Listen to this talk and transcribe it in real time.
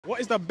What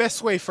is the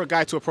best way for a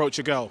guy to approach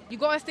a girl? You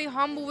gotta stay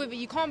humble with it.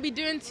 You can't be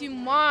doing too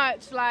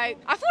much. Like,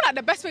 I feel like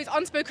the best way is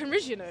unspoken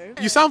riz, you know?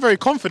 You sound very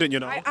confident, you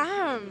know. I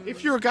am.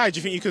 If you're a guy, do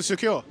you think you can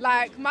secure?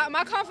 Like,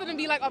 my confidence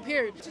be like up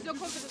here. Which is your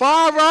confidence.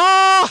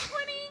 Farah!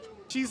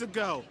 She's a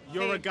girl.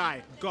 You're a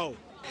guy. Go.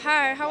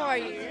 Hi, how are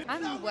you?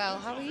 I'm well,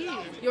 how are you?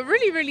 You're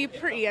really, really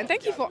pretty, and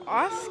thank you for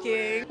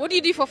asking. What do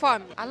you do for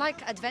fun? I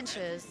like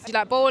adventures. Do you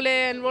like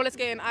bowling, roller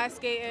skating, ice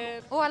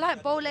skating? Oh, I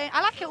like bowling.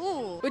 I like it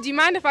all. Would you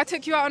mind if I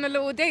took you out on a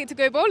little date to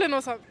go bowling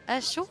or something?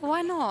 Sure,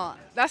 why not?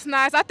 That's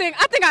nice. I think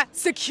I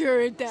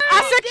secured that.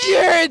 I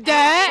secured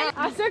that.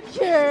 I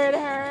secured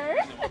her.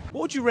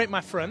 What would you rate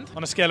my friend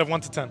on a scale of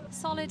 1 to 10?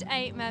 Solid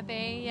 8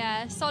 maybe,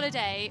 yeah, solid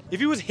 8. If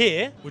he was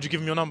here, would you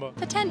give him your number?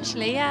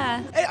 Potentially,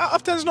 yeah. 8 out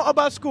of 10 is not a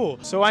bad score.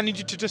 So I need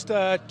you to just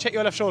check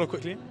your left shoulder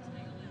quickly.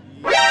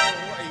 What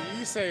are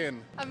you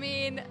saying? I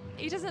mean,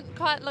 he doesn't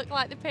quite look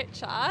like the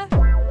picture.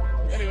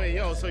 Anyway,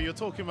 yo, so you're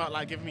talking about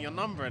like giving me your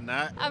number and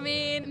that. I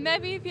mean,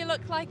 maybe if you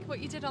look like what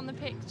you did on the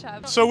picture.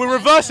 So we're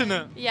reversing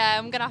it? Yeah,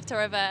 I'm gonna have to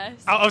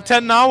reverse. Out of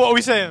 10 now, what are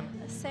we saying?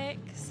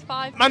 6,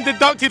 5. Man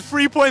deducted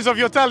 3 points of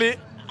your tally.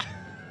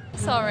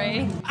 Sorry.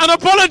 And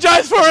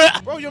apologise for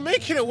it! Bro, you're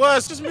making it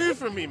worse. Just move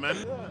from me, man.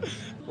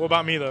 What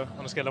about me though,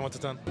 on a scale of 1 to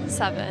 10?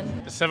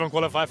 7. Does 7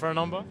 qualify for a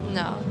number?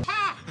 No.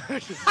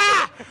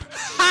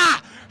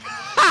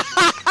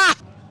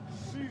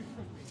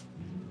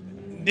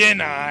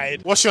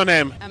 Denied. What's your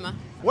name? Emma.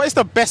 What is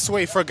the best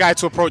way for a guy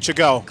to approach a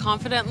girl?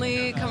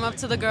 Confidently come up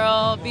to the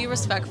girl, be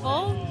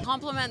respectful,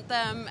 compliment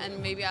them,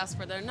 and maybe ask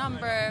for their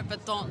number,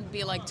 but don't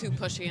be like too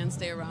pushy and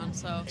stay around.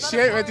 So She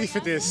ain't ready for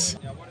this.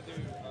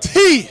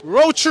 T!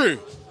 Roll true.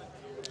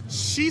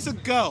 She's a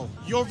girl.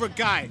 You're a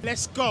guy.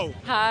 Let's go.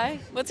 Hi,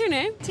 what's your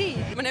name? T.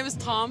 My name is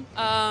Tom.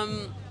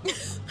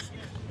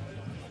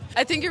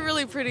 I think you're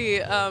really pretty.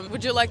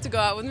 Would you like to go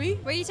out with me?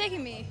 Where are you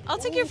taking me? I'll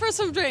take you for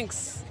some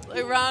drinks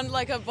around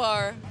like a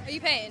bar. Are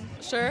you paying?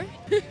 Sure.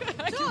 Sure,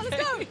 let's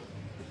go.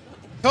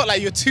 Felt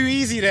like you're too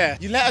easy there.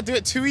 You let her do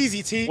it too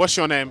easy, T. What's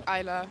your name?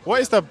 Isla.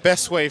 What is the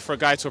best way for a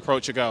guy to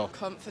approach a girl?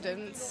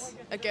 Confidence,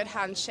 a good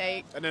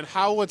handshake. And then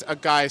how would a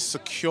guy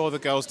secure the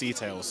girl's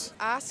details?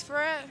 Ask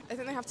for it. I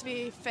think they have to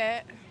be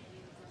fit.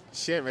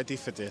 She ain't ready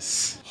for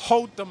this.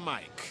 Hold the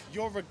mic.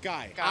 You're a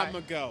guy. Guy. I'm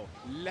a girl.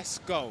 Let's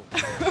go.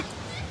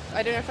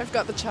 I don't know if I've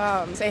got the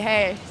charm. Say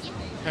hey.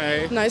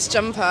 Hey. Nice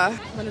jumper.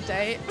 On a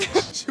date.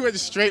 She went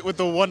straight with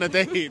the one a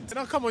date.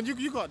 No, come on,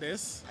 you got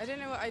this. I don't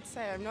know what I'd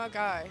say. I'm not a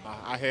guy.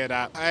 I hear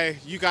that. Hey,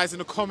 you guys in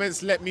the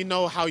comments, let me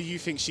know how you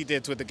think she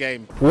did with the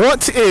game.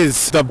 What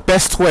is the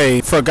best way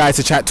for a guy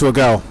to chat to a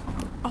girl?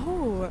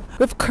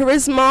 With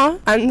charisma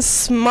and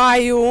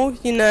smile,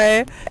 you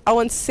know. I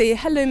want to say,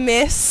 hello,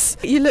 miss.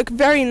 You look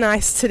very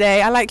nice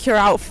today. I like your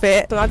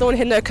outfit. I don't want to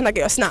hear no, can I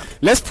get a snap?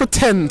 Let's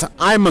pretend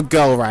I'm a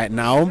girl right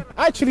now.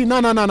 Actually,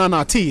 no.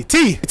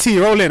 T,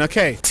 roll in,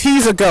 okay.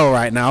 T's a girl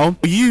right now.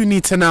 You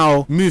need to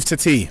now move to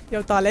T.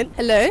 Yo, darling.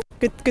 Hello.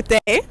 Good day.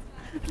 I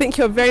think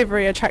you're very,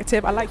 very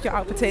attractive. I like your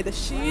outfit today. The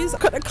shoes,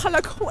 got the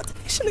colour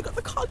coordination, I got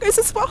the cargos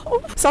as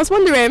well. So I was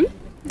wondering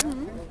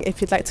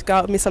if you'd like to go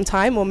out with me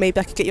sometime, or maybe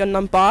I could get your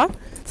number,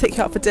 take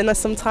you out for dinner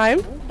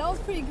sometime. That was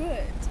pretty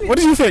good. What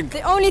do you think?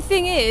 The only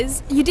thing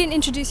is, you didn't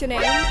introduce your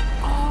name.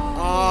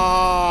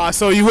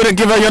 So you wouldn't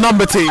give her your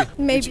number, T?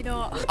 Maybe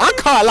not. I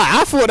can't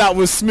lie, I thought that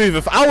was smooth.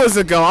 If I was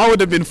a girl, I would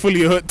have been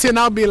fully hooked in.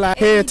 I'd be like,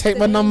 here, take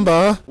my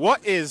number.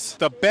 What is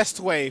the best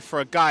way for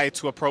a guy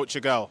to approach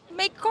a girl?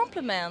 Make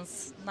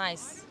compliments.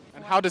 Nice.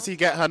 And how does he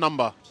get her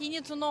number? He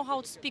needs to know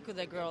how to speak with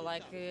a girl,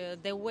 like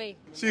the way.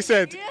 She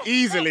said,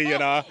 easily, you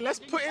know. Let's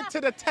put it to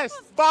the test.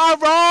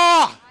 Farah!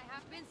 I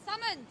have been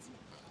summoned.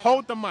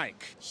 Hold the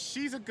mic.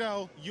 She's a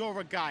girl, you're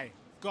a guy.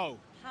 Go.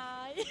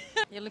 Hi.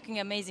 You're looking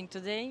amazing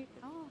today.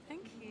 Oh,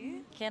 thank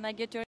you. Can I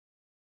get your...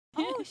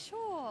 Oh,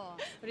 sure.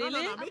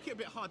 Really? No, make it a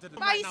bit harder than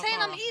But are you saying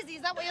I'm easy?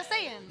 Is that what you're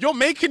saying? You're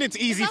making it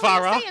easy, Is that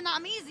what Farah. you're saying, that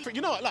I'm easy?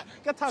 You know what, like,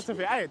 get out of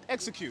it. Hey,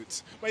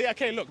 execute. But yeah,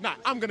 okay, look,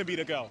 I'm gonna be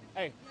the girl.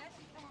 Hey.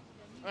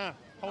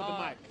 Hold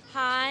the mic.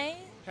 Hi.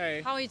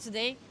 Hey. How are you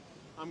today?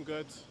 I'm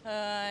good.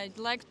 I'd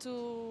like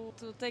to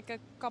take a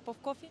cup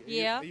of coffee.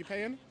 Are you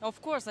paying?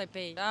 Of course I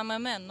pay. I'm a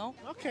man, no?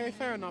 Okay,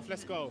 fair enough.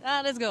 Let's go.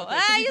 Let's go.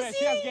 Okay, You see?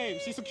 she has game.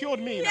 She secured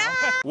me now.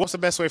 What's the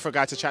best way for a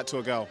guy to chat to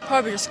a girl?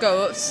 Probably just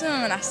go up to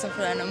them and ask them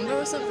for their number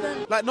or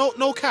something. Like,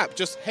 no cap.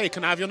 Just, hey,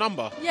 can I have your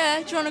number?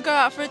 Yeah, do you want to go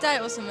out for a date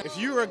or something? If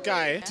you were a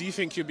guy, do you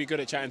think you'd be good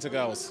at chatting to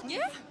girls?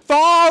 Yeah.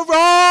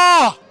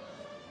 Farah!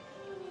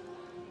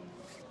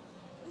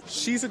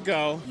 She's a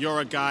girl,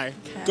 you're a guy.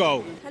 Okay.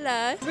 Go.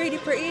 Hello. Really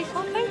pretty.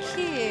 Oh, thank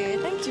you.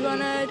 Thank you. Do you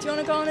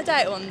wanna go on a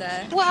date one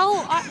day?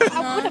 Well,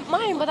 I wouldn't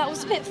mind, but that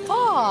was a bit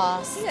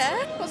fast.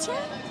 Yeah. What's wrong?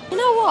 You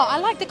know what? I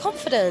like the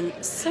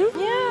confidence.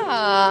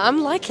 Yeah,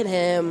 I'm liking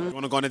him. You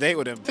wanna go on a date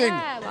with him?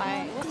 Yeah,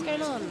 like, what's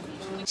going on?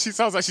 She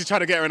sounds like she's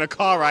trying to get her in a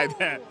car right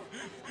there.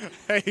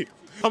 Hey,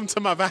 Come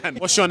to my van.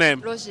 What's your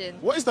name? Roshin.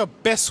 What is the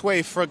best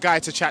way for a guy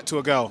to chat to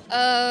a girl?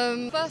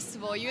 First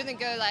of all, you wouldn't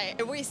go like,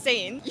 what are you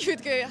saying? You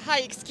would go,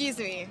 hi, excuse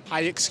me.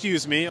 Hi,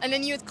 excuse me. And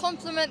then you would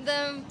compliment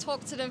them,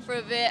 talk to them for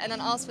a bit, and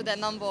then ask for their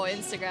number or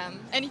Instagram.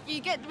 And if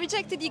you get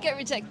rejected, you get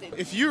rejected.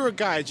 If you were a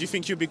guy, do you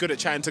think you'd be good at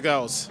chatting to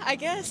girls? I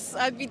guess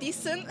I'd be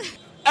decent.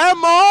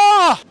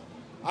 Emma!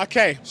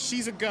 Okay,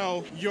 she's a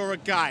girl, you're a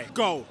guy.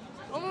 Go.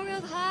 Oh my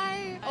god,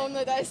 hi. Oh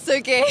no, that is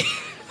so gay.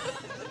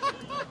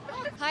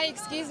 Hi,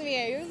 excuse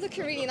me. You're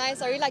looking really nice.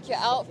 I really like your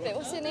outfit.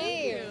 What's your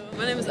name?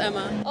 My name is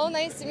Emma. Oh,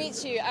 nice to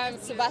meet you. I'm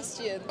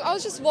Sebastian. I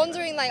was just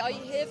wondering, like, are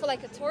you here for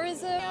like a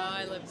tourism?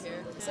 I live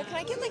here. So can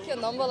I get like your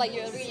number? Like,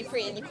 you're really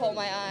pretty and you caught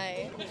my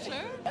eye. Sure.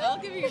 I'll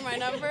give you my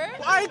number.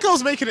 Why are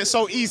girls making it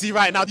so easy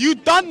right now? You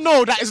don't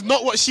know that is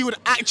not what she would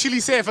actually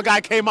say if a guy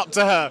came up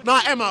to her.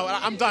 Nah, Emma,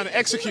 I'm done.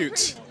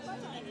 Execute.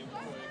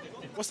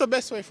 What's the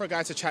best way for a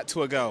guy to chat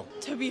to a girl?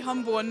 To be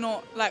humble and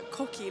not like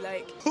cocky,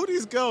 like. All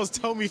these girls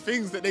tell me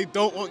things that they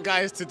don't want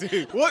guys to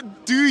do.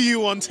 What do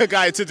you want a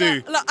guy to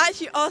do? Like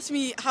actually ask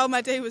me how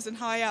my day was and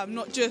how I am,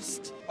 not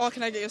just, oh,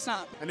 can I get your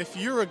snap? And if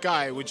you're a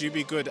guy, would you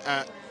be good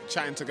at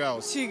chatting to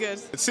girls? Too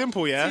good. It's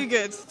simple, yeah? Too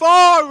good.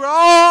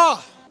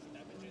 Farah!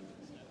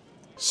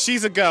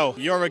 She's a girl,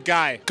 you're a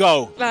guy.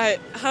 Go.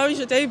 Like, how's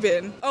your day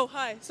been? Oh,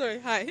 hi.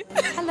 Sorry, hi.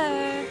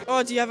 Hello.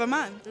 Oh, do you have a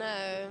man?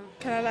 No.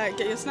 Can I like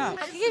get your snap?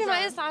 I can give you my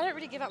Insta. I don't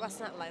really give up my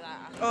snap like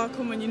that. Oh,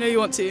 come on, you know you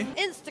want to.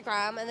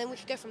 Instagram, and then we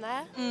could go from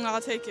there. I'll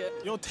take it.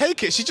 You'll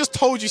take it. She just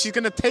told you she's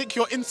going to take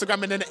your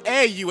Instagram and then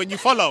air you when you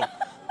follow.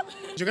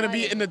 You're going to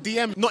be in the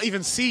DM, not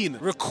even seen,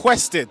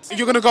 requested.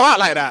 You're going to go out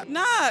like that?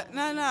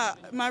 Nah.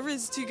 My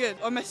Riz is too good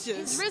on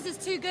messages. Riz is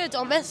too good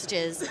on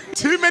messages.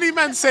 Too many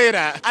men say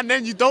that, and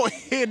then you don't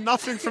hear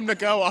nothing from the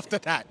girl after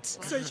that.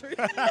 So true.